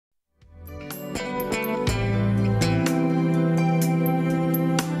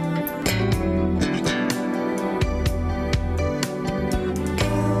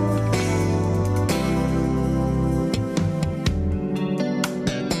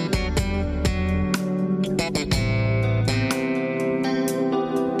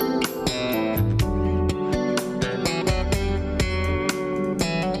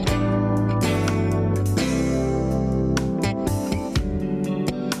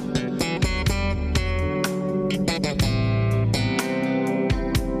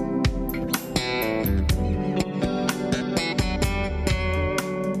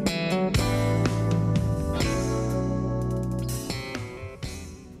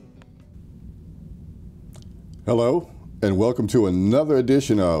Hello, and welcome to another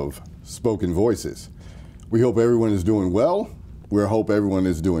edition of Spoken Voices. We hope everyone is doing well. We hope everyone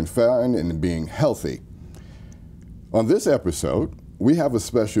is doing fine and being healthy. On this episode, we have a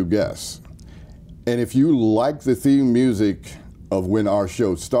special guest. And if you like the theme music of when our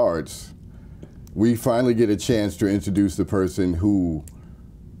show starts, we finally get a chance to introduce the person who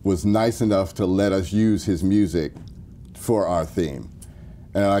was nice enough to let us use his music for our theme.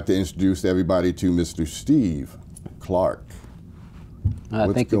 And I'd like to introduce everybody to Mr. Steve Clarke.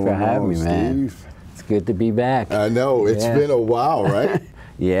 Thank you for having me, man. Steve? It's good to be back. I know, it's been a while, right?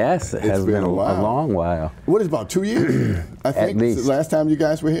 Yes, it has been a long while. What is about 2 years? I think At least. The last time you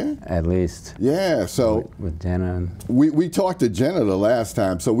guys were here? At least. Yeah, so with Jenna. And we talked to Jenna the last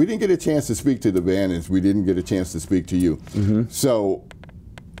time, so we didn't get a chance to speak to the band, and we didn't get a chance to speak to you. So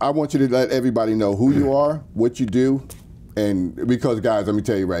I want you to let everybody know who you are, what you do, and because guys, let me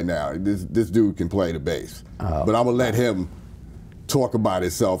tell you right now, this dude can play the bass, but I'm gonna let him talk about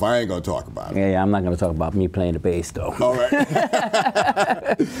himself. I ain't gonna talk about it. Yeah, I'm not gonna talk about me playing the bass though. All right.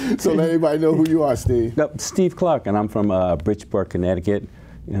 So let everybody know who you are, Steve. Nope, Steve Clarke, and I'm from Bridgeport, Connecticut.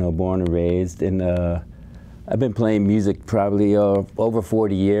 You know, born and raised, and I've been playing music probably over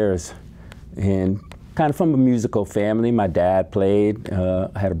 40 years, and kind of from a musical family. My dad played. I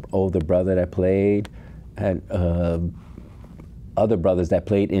had an older brother that played. Had other brothers that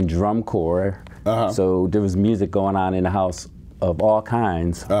played in drum corps. So there was music going on in the house of all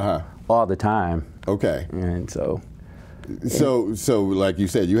kinds, all the time. Okay. And so like you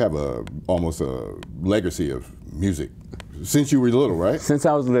said, you have almost a legacy of music since you were little, right? Since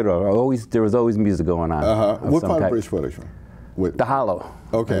I was little, there was always music going on. What part of Bridgeport are you from? The Hollow.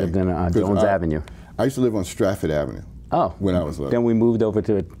 Okay. I lived in Jones Avenue. I used to live on Stratford Avenue. Oh. When I was little. Then we moved over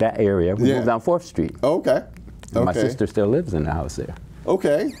to that area. We moved down 4th Street. Okay. And my sister still lives in the house there.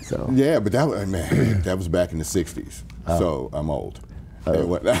 Okay. So. Yeah, but that was, man, that was back in the 60s. So I'm old.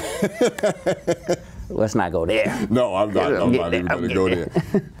 Let's not go there. No, I'm not even going to go there.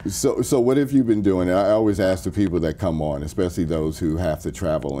 So what have you been doing? And I always ask the people that come on, especially those who have to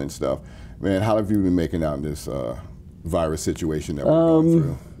travel and stuff, man, how have you been making out in this virus situation that we're going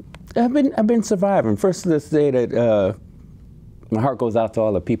through? I've been surviving. First, let's say that my heart goes out to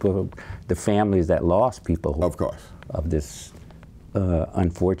all the people, the families that lost people. Of course. Of this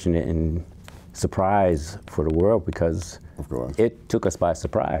unfortunate and surprise for the world, because of course it took us by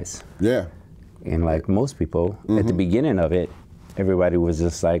surprise. Yeah. And like most people, at the beginning of it, everybody was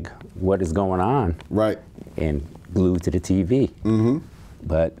just like, what is going on? Right. And glued to the TV.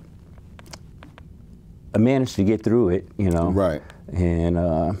 But I managed to get through it, you know. Right. And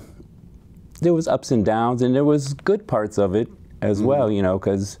there was ups and downs, and there was good parts of it as well, you know,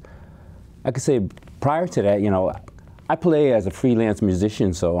 because I could say prior to that, you know, I play as a freelance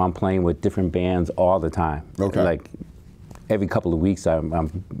musician, so I'm playing with different bands all the time. Okay. Like every couple of weeks,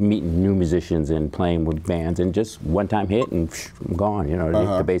 I'm meeting new musicians and playing with bands, and just one time hit and I'm gone. You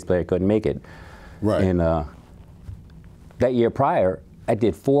know, the bass player couldn't make it. Right. And that year prior, I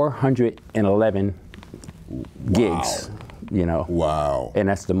did 411 gigs. You know. Wow. And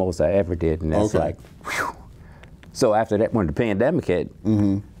that's the most I ever did, and that's like, whew. So after that, when the pandemic hit,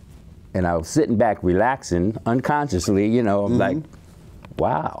 and I was sitting back relaxing unconsciously, you know, I'm like,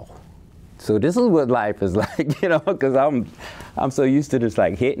 wow. So this is what life is like, you know, because I'm so used to this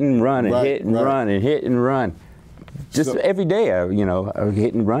like hit and run and hit and run and hit and run. Just every day, you know, I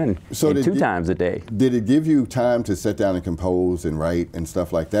hit and run, so and 2 times a day. Did it give you time to sit down and compose and write and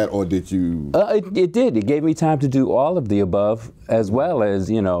stuff like that, or did you? It did. It gave me time to do all of the above, as well as,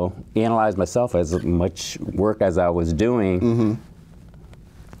 you know, analyze myself. As much work as I was doing,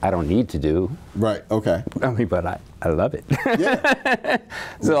 I don't need to do. Right, okay. I mean, but I love it. Yeah.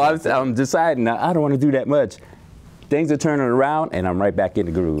 So I'm deciding I don't want to do that much. Things are turning around, and I'm right back in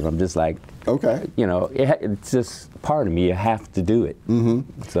the groove. I'm just like, okay. You know, it's just part of me. You have to do it.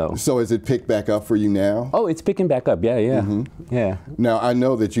 So is it picked back up for you now? Oh, it's picking back up. Yeah, yeah, yeah. Now, I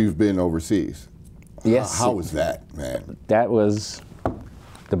know that you've been overseas. Yes. How was that, man? That was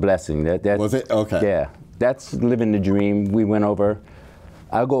the blessing. That was it? Okay. Yeah, that's living the dream. We went over.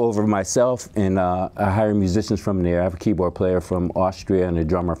 I go over myself, and I hire musicians from there. I have a keyboard player from Austria and a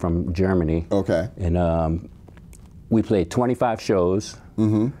drummer from Germany. Okay. And we played 25 shows,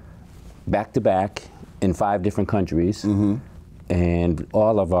 back to back, in 5 different countries, and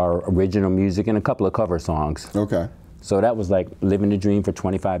all of our original music and a couple of cover songs. Okay. So that was like living the dream for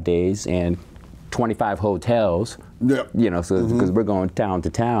 25 days and 25 hotels. Yep. You know, so because we're going town to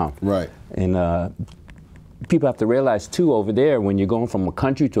town. Right. And people have to realize too, over there, when you're going from a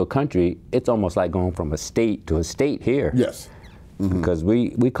country to a country, it's almost like going from a state to a state here. Yes. because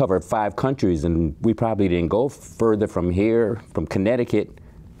we covered 5 countries, and we probably didn't go further from here, from Connecticut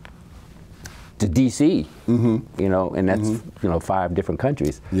to DC, you know, and that's, you know, 5 different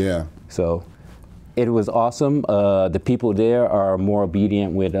countries. Yeah. So it was awesome. The people there are more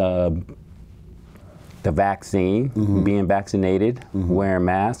obedient with the vaccine, being vaccinated, wearing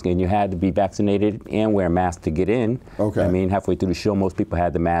masks, and you had to be vaccinated and wear a mask to get in. Okay. I mean, halfway through the show, most people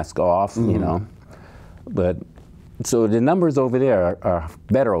had the mask off, you know. But so the numbers over there are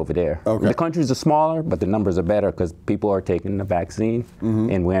better over there. Okay. The countries are smaller, but the numbers are better because people are taking the vaccine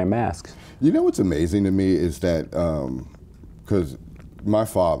and wearing masks. You know what's amazing to me is that, because my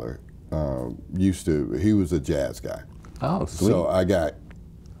father he was a jazz guy. Oh, sweet. So I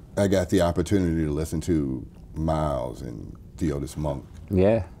got the opportunity to listen to Miles and Theodis Monk.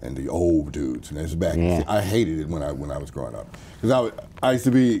 Yeah. And the old dudes, and that's back. Yeah. I hated it when I was growing up, because I used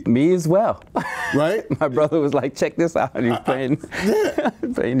to be. Me as well. Right. My brother was like, "Check this out," and he's playing,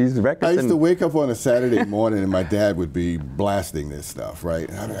 playing these records. I used to wake up on a Saturday morning, and my dad would be blasting this stuff, right?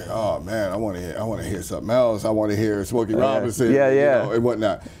 And I'd be like, "Oh man, I want to hear something else. I want to hear Smokey Robinson, yeah, you know, and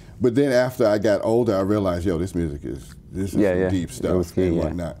whatnot." But then after I got older, I realized, yo, this music is some deep stuff and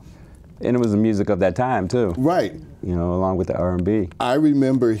whatnot. And it was the music of that time too. Right. You know, along with the R&B. I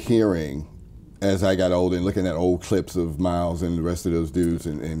remember hearing, as I got older and looking at old clips of Miles and the rest of those dudes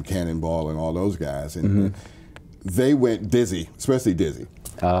and Cannonball and all those guys, and they went Dizzy, especially Dizzy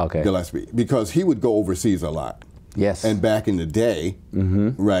Gillespie, because he would go overseas a lot. Yes. And back in the day,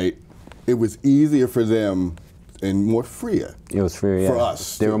 right, it was easier for them and more freer. It was freer, for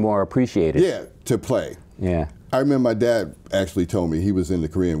us. They were more appreciated. Yeah, to play. Yeah. I remember my dad actually told me he was in the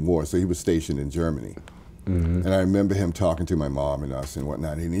Korean War, so he was stationed in Germany. And I remember him talking to my mom and us and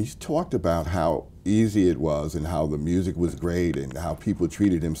whatnot, and he talked about how easy it was and how the music was great and how people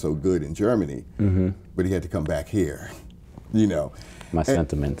treated him so good in Germany, but he had to come back here, you know. My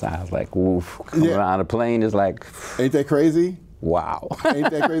sentiments, I was like, oof, coming on a plane is like... Ain't that crazy? Wow.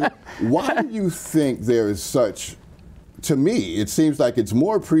 Ain't that crazy? Why do you think there is such, to me, it seems like it's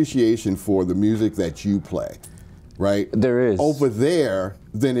more appreciation for the music that you play, right? There is. Over there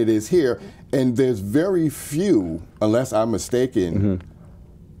than it is here. And there's very few, unless I'm mistaken,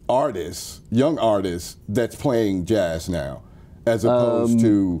 artists, young artists, that's playing jazz now, as opposed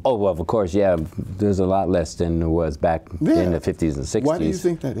to... Oh, well, of course, yeah. There's a lot less than there was back in the 50s and 60s. Why do you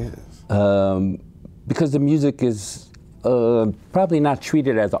think that is? Because the music is probably not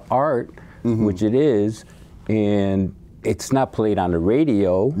treated as an art, which it is, and it's not played on the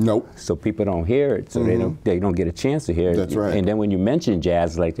radio. Nope. So people don't hear it, so they don't get a chance to hear it. That's right. And then when you mention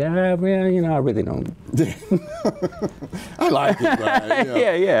jazz, like, well, you know, I really don't. I like it, but, you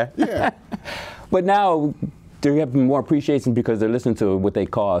know. Yeah. But now they have more appreciation because they're listening to what they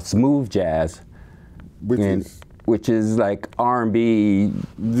call smooth jazz, which is like R&B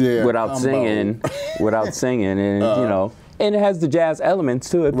without singing, and you know. And it has the jazz elements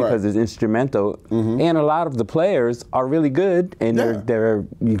to it because it's instrumental, and a lot of the players are really good, and they're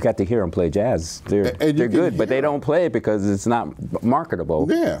you got to hear them play jazz. They're good, but they don't play it because it's not marketable.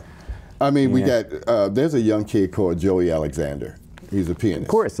 Yeah, I mean we got there's a young kid called Joey Alexander. He's a pianist. Of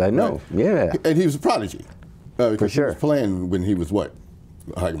course, I know. Right? Yeah, and he was a prodigy. For sure. He was playing when he was what,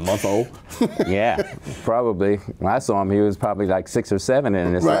 like a month old? Yeah, probably. When I saw him, he was probably like 6 or 7,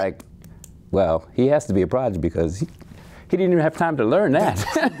 and it's like, well, he has to be a prodigy because he didn't even have time to learn that.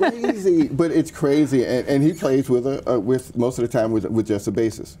 That's crazy, but it's crazy, and he plays with most of the time with just a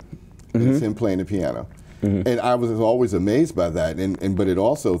bassist. It's him playing the piano, and I was always amazed by that. But it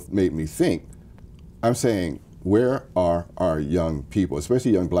also made me think. I'm saying, where are our young people,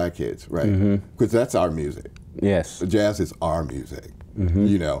 especially young black kids, right? Because that's our music. Yes, jazz is our music,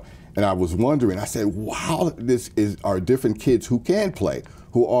 you know. And I was wondering. I said, wow, this are different kids who can play,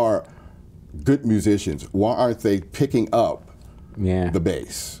 who are good musicians. Why aren't they picking up the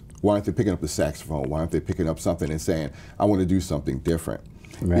bass? Why aren't they picking up the saxophone? Why aren't they picking up something and saying, I want to do something different?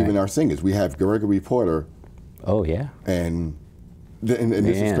 Right. Even our singers. We have Gregory Porter. Oh, yeah. And this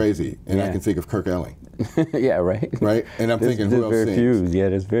is crazy. And I can think of Kirk Elling. Yeah, right. Right? And I'm thinking, who else sings? There's very few. Yeah,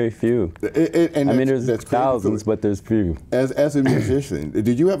 there's very few. I mean, there's thousands, but there's few. As a musician,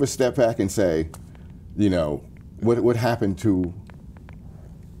 did you ever step back and say, you know, what happened to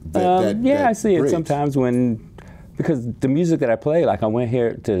I see it sometimes because the music that I play, like I went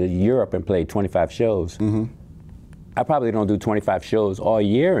here to Europe and played 25 shows. I probably don't do 25 shows all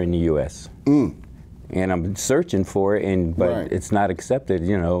year in the U.S. And I'm searching for it, but it's not accepted,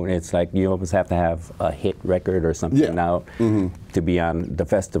 you know. It's like you almost have to have a hit record or something out to be on the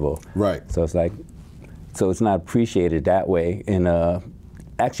festival. Right. So it's like, it's not appreciated that way. And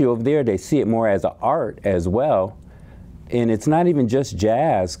actually over there, they see it more as an art as well. And it's not even just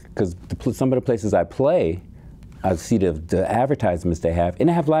jazz, because some of the places I play, I see the advertisements they have, and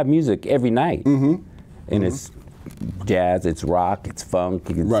they have live music every night. And it's jazz, it's rock, it's funk,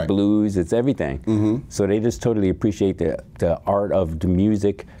 it's blues, it's everything. So they just totally appreciate the art of the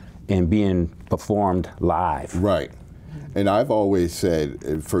music and being performed live. Right. And I've always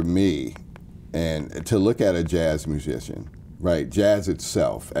said, for me, and to look at a jazz musician, right, jazz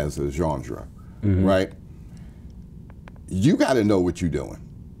itself as a genre, right, you got to know what you're doing.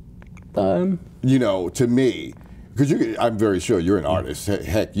 You know, to me, because I'm very sure you're an artist.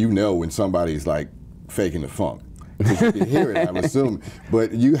 Heck, you know when somebody's like faking the funk. Because you can hear it, I'm assuming.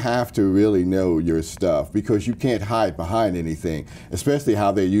 But you have to really know your stuff, because you can't hide behind anything, especially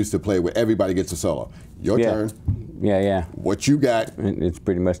how they used to play where everybody gets a solo. Your turn. Yeah. What you got. It's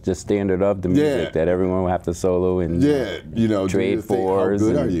pretty much just standard of the music that everyone will have to solo and you know, trade for. How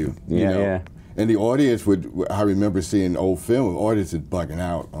good are you? Yeah. And the audience I remember seeing old film, the audience is bugging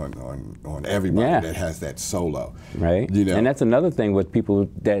out on everybody that has that solo. Right. You know? And that's another thing with people,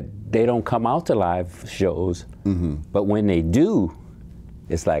 that they don't come out to live shows, but when they do,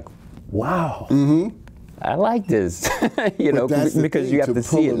 it's like, wow, I like this. You know, because you have to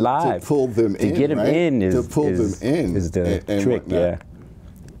see it live. To pull them in, to get them in is, to pull them in is the trick,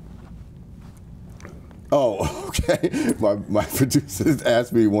 Oh, okay. My producers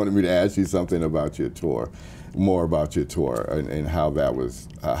wanted me to ask you something about your tour, more about your tour and how that was,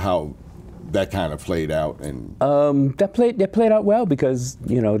 how that kind of played out. And that played out well, because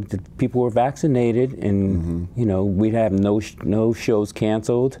you know the people were vaccinated, and you know we'd have no shows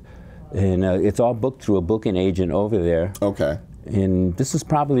canceled, and it's all booked through a booking agent over there. Okay. And this is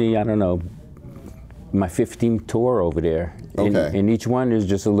probably, I don't know, my 15th tour over there. Okay. And each one is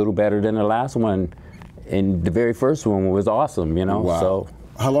just a little better than the last one. And the very first one was awesome, you know. Wow. So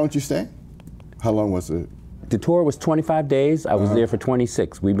how long did you stay? How long was it? The tour was 25 days. I was there for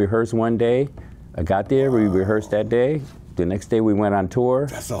 26. We rehearsed one day. I got there, we rehearsed that day. The next day we went on tour.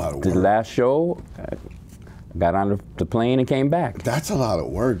 That's a lot of work. The last show, I got on the plane and came back. That's a lot of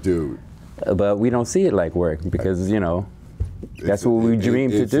work, dude. But we don't see it like work, because, you know, that's what we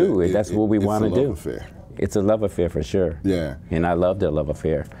dream to do. That's what we want to do. It's a love affair. It's a love affair for sure. Yeah. And I love their love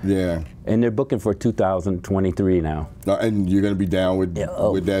affair. Yeah. And they're booking for 2023 now. And you're going to be down with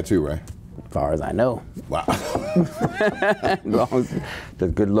that too, right? As far as I know. Wow. As long as the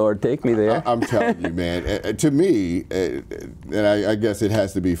good Lord take me there. I'm telling you, man. To me, and I guess it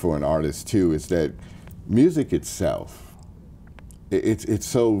has to be for an artist too, is that music itself, it's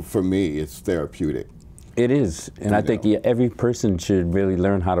so, for me, it's therapeutic. It is. And I think every person should really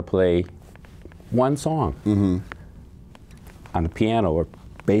learn how to play one song on the piano, or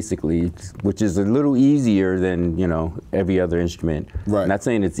basically, which is a little easier than, you know, every other instrument. Right. I'm not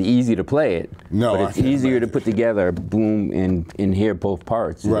saying it's easy to play it, no, but it's easier to put together, boom, and hear both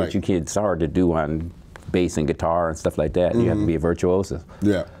parts. Right. Which it's hard to do on bass and guitar and stuff like that. You have to be a virtuoso.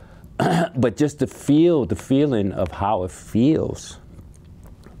 Yeah. But just to feel the feeling of how it feels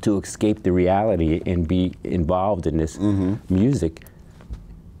to escape the reality and be involved in this music,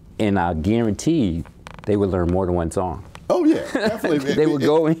 and I guarantee they would learn more than one song. Oh yeah, definitely. They would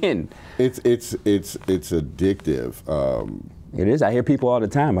go in. It's addictive. It is. I hear people all the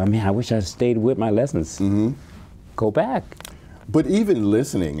time. I mean, I wish I stayed with my lessons. Go back. But even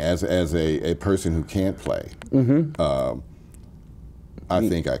listening as a person who can't play, I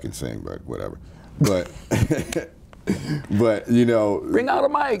think I can sing, but whatever. But but you know, Bring out a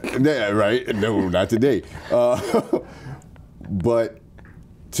mic. Yeah, right. No, not today. But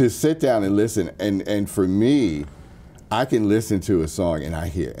to sit down and listen, and for me, I can listen to a song and I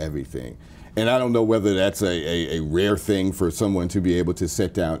hear everything. And I don't know whether that's a rare thing for someone to be able to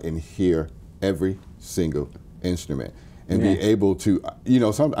sit down and hear every single instrument and be able to, you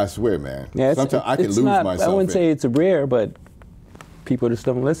know, I swear, man, sometimes I can lose myself. I wouldn't say it's rare, but people just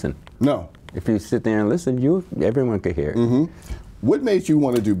don't listen. No. If you sit there and listen, everyone could hear it. What made you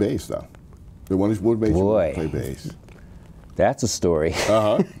want to do bass, though? What made you want to play bass? That's a story.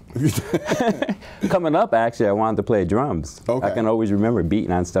 Coming up, actually, I wanted to play drums. Okay. I can always remember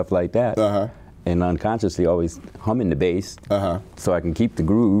beating on stuff like that. And unconsciously always humming the bass so I can keep the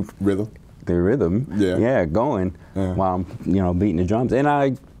groove. The rhythm. Yeah, going while I'm, you know, beating the drums. And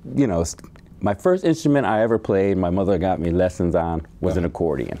I, you know, my first instrument I ever played, my mother got me lessons on, was an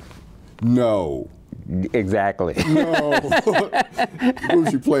accordion. No. Exactly. No.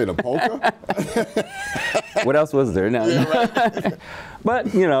 Was you playing a polka? What else was there? No. Right.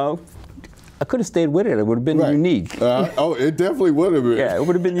 But, you know, I could have stayed with it. It would have been unique. Oh, it definitely would have been. Yeah, it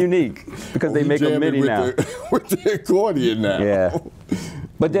would have been unique because they make a MIDI now. With the accordion now. Yeah.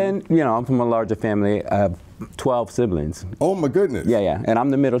 But then, you know, I'm from a larger family. I have 12 siblings. Oh my goodness. Yeah, yeah. And I'm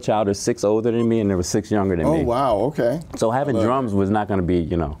the middle child. There's 6 older than me, and there were 6 younger than me. Oh wow. Okay. So having drums was not going to be,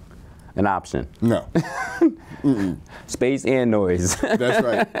 you know, an option. No. Space and noise. That's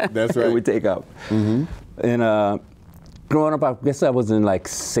right. That's right. It would take up. And growing up, I guess I was in like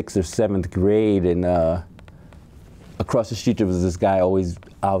 6th or 7th grade, and across the street there was this guy always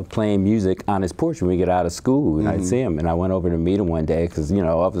out playing music on his porch when we get out of school, and I'd see him, and I went over to meet him one day because, you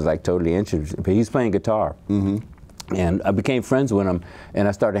know, I was like totally interested, but he's playing guitar. And I became friends with him, and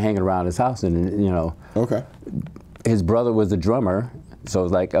I started hanging around his house, and, you know, his brother was the drummer, so I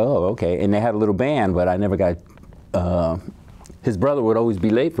was like, oh, okay. And they had a little band, but I never got, his brother would always be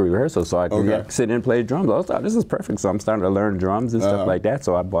late for rehearsal, so I could sit in and play drums. I thought, this is perfect, so I'm starting to learn drums and stuff like that,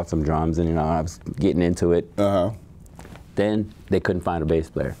 so I bought some drums, and, you know, I was getting into it. Then they couldn't find a bass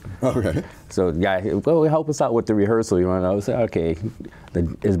player. Okay. So the guy, well, help us out with the rehearsal, you know, and I was like, okay.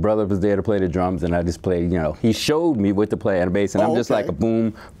 His brother was there to play the drums, and I just played, you know, he showed me what to play on the bass, and I'm just like a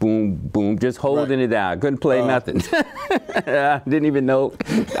boom, boom, boom, just holding it down. I couldn't play nothing. I didn't even know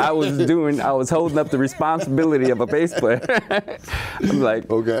I was holding up the responsibility of a bass player. I'm like,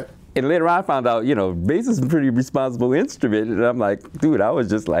 and later on I found out, you know, bass is a pretty responsible instrument, and I'm like, dude, I was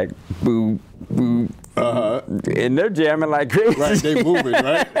just like, boom, boom, and they're jamming like crazy. Right, they moving,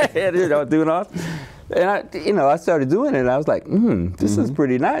 right? And, you know, doing all, and I started doing it, and I was like, this is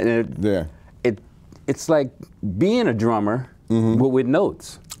pretty nice. And it's like being a drummer, but with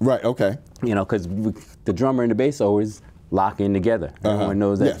notes. Right. Okay. You know, because the drummer and the bass always lock in together. Everyone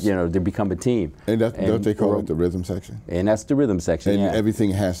knows that, you know, they become a team. And don't they call it the rhythm section? And that's the rhythm section, and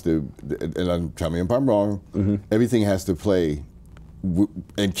everything has to, and tell me if I'm wrong, everything has to play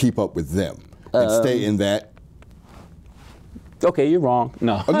and keep up with them and stay in that. Okay, you're wrong.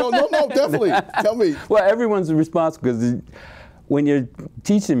 No. No, definitely. Tell me. Well, everyone's responsible, because when you're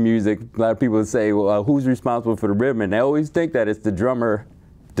teaching music, a lot of people say, well, who's responsible for the rhythm? And they always think that it's the drummer,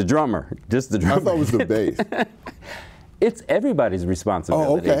 just the drummer. I thought it was the bass. It's everybody's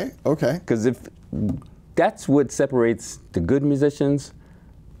responsibility. Oh, okay. Because if that's what separates the good musicians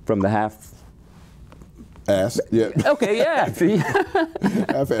from the half ass. Yeah. Okay, yeah. See,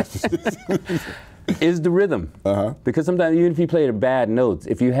 half ass is the rhythm. Because sometimes even if you play the bad notes,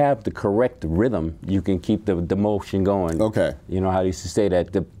 if you have the correct rhythm, you can keep the motion going. Okay. You know how they used to say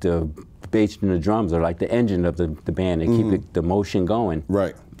that the bass and the drums are like the engine of the band. They keep the motion going.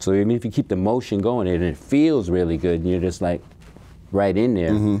 Right. So even if you keep the motion going and it feels really good, and you're just like right in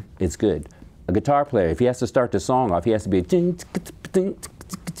there, it's good. A guitar player, if he has to start the song off, he has to be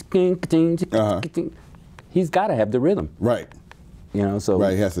he's got to have the rhythm. Right. You know, so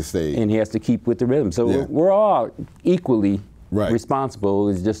he has to stay. And he has to keep with the rhythm. So we're all equally responsible.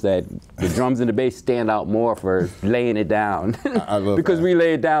 It's just that the drums and the bass stand out more for laying it down. I love because we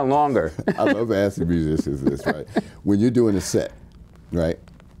lay it down longer. I love asking musicians this, right? When you're doing a set, right?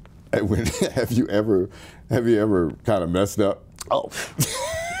 Have you ever kind of messed up? Oh,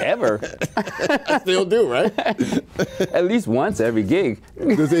 ever? I still do, right? At least once every gig.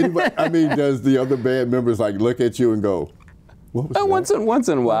 Does anybody? I mean, does the other band members like look at you and go, "What was that?" Once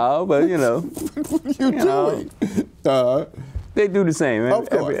in a while, but you know, what are you doing? They do the same. Of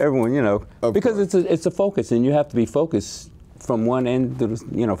course. Everyone, you know, because it's a focus, and you have to be focused from one end to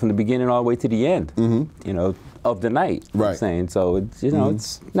from the beginning all the way to the end. You know, of the night. Right. I'm saying so. It's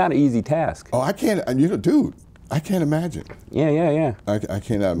it's not an easy task. Oh, I can't. Dude, I can't imagine. Yeah. I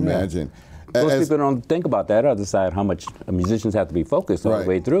cannot imagine. Most people don't think about that other side, how much musicians have to be focused all the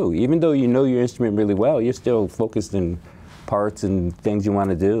way through. Even though you know your instrument really well, you're still focused in parts and things you want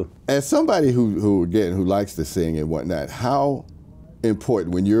to do. As somebody who likes to sing and whatnot, how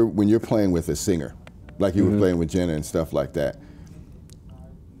important when you're playing with a singer, like you were playing with Jenna and stuff like that,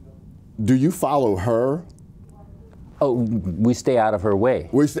 do you follow her? Oh, we stay out of her way.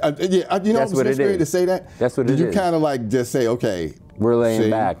 That's what it is. To say that. That's what it is. Did you kind of like just say, okay, we're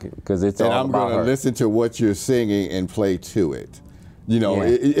laying back because it's all about her. And I'm going to listen to what you're singing and play to it. You know,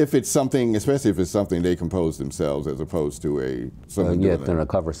 if it's something, especially if it's something they compose themselves, as opposed to a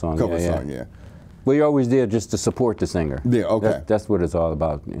cover song. Cover song, yeah. Well, you're always there just to support the singer. Yeah, okay. That's what it's all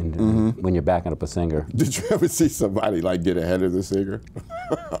about when you're backing up a singer. Did you ever see somebody like get ahead of the singer?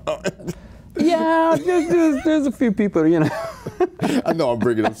 Yeah, there's a few people, you know. I know I'm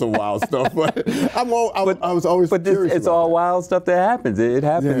bringing up some wild stuff, but I was always curious. But it's all wild stuff that happens. It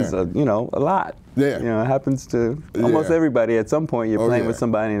happens, a lot. Yeah. You know, it happens to almost everybody. At some point, you're playing with yeah.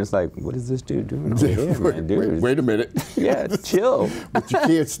 somebody, and it's like, what is this dude doing over here, man? Dude, wait a minute. Yeah, chill. But you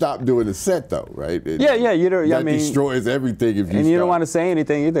can't stop doing the set, though, right? Yeah. You don't. That I mean, destroys everything if you. And you don't want to say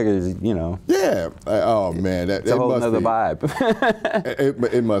anything either, because you know. Yeah. Oh man, it's a whole other vibe.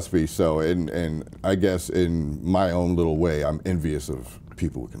 It must be so, and I guess in my own little way, I'm envious of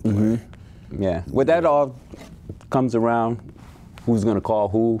people who can play. Mm-hmm. Yeah. Well, that all comes around. Who's going to call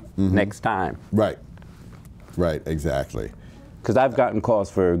who next time? Right. Right. Exactly. Because I've gotten calls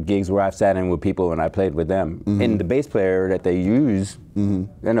for gigs where I've sat in with people and I played with them, and the bass player that they use, you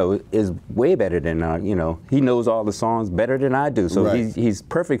know, is way better than you know. He knows all the songs better than I do, so he's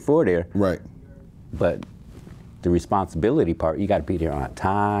perfect for there. Right. But the responsibility part, you got to be there on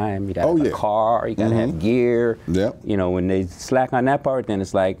time. You got to have a car. You got to have gear. Yeah. You know, when they slack on that part, then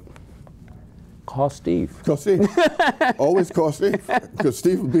it's like, call Steve. Call Steve. Always call Steve, because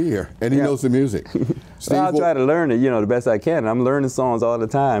Steve will be here, and he knows the music. Steve I'll try to learn it, you know, the best I can. I'm learning songs all the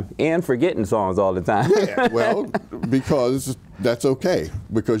time and forgetting songs all the time. Yeah, well, because that's okay,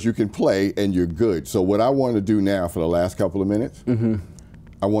 because you can play and you're good. So what I want to do now for the last couple of minutes,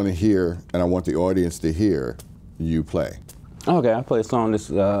 I want to hear, and I want the audience to hear you play. Okay, I'll play a song, this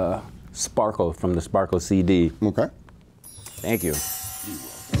Sparkle, from the Sparkle CD. Okay. Thank you.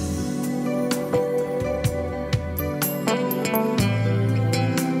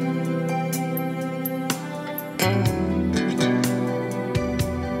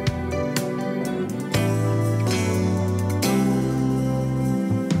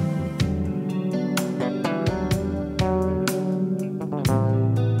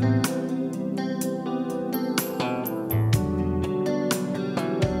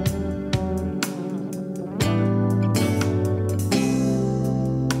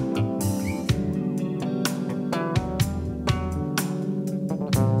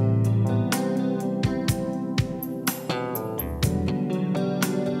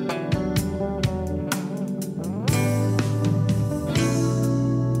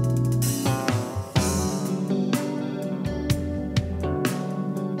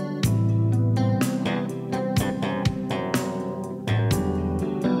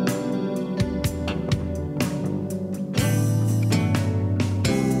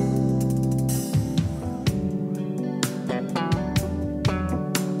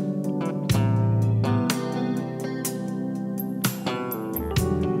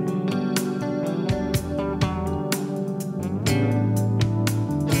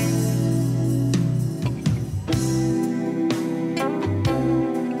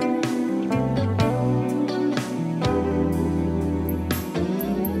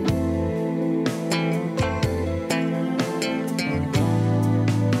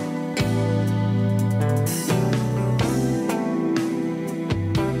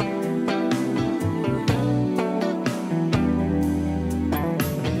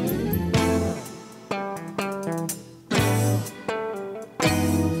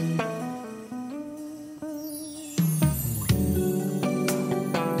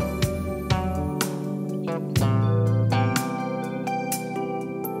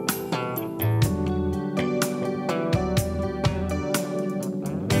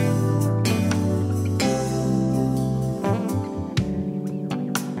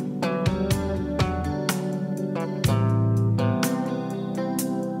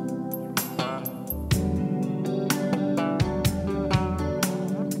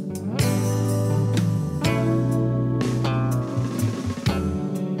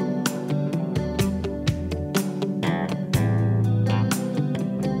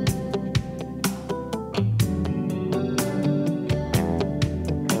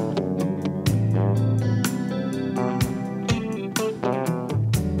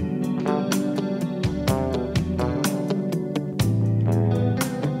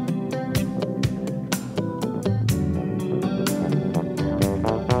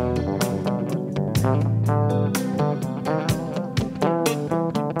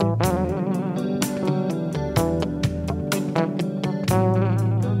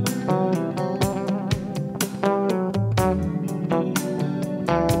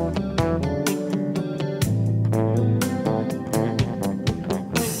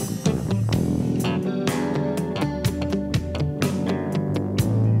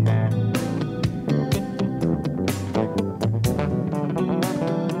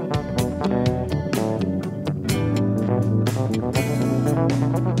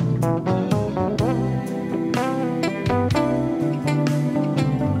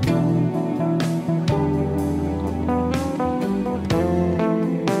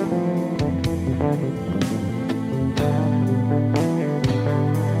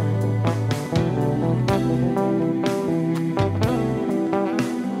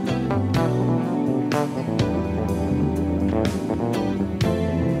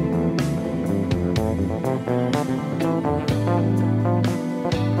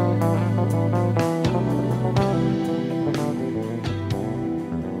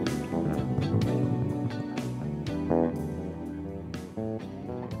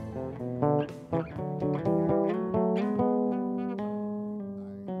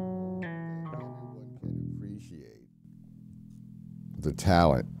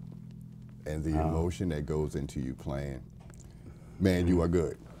 talent and the emotion that goes into you playing, man, you are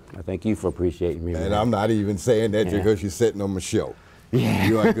good. I thank you for appreciating me. And man. I'm not even saying that because you're sitting on my show. Yeah.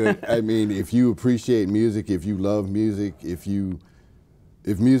 You are good. I mean, if you appreciate music, if you love music, if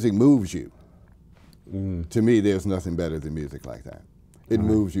music moves you, to me, there's nothing better than music like that. It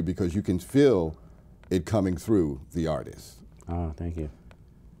moves you because you can feel it coming through the artist. Oh, thank you.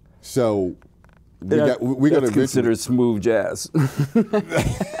 So we got to consider smooth jazz.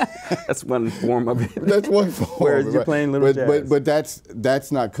 That's one form of it. That's one form. Whereas you're playing little jazz. But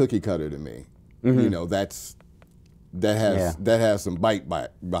that's not cookie cutter to me. You know, that has some bite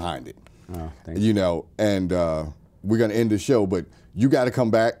behind it. Oh, thank you. You know, and we're gonna end the show, but you got to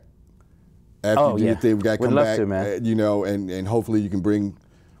come back after you do your thing. We got to come back. To, man. You know, and hopefully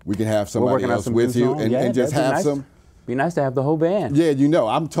we can have somebody else with you and just have some. Be nice to have the whole band. Yeah, you know,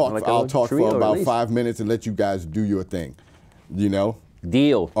 I'll talk for about 5 minutes and let you guys do your thing. You know?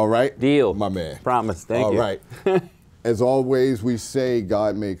 Deal. All right? Deal. My man. Promise. Thank you. All right. As always, we say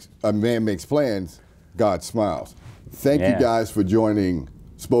a man makes plans, God smiles. Thank you guys for joining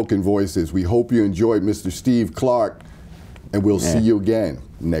Spoken Voices. We hope you enjoyed Mr. Steve Clarke, and we'll see you again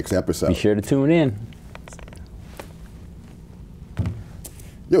next episode. Be sure to tune in.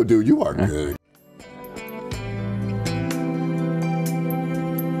 Yo, dude, you are good.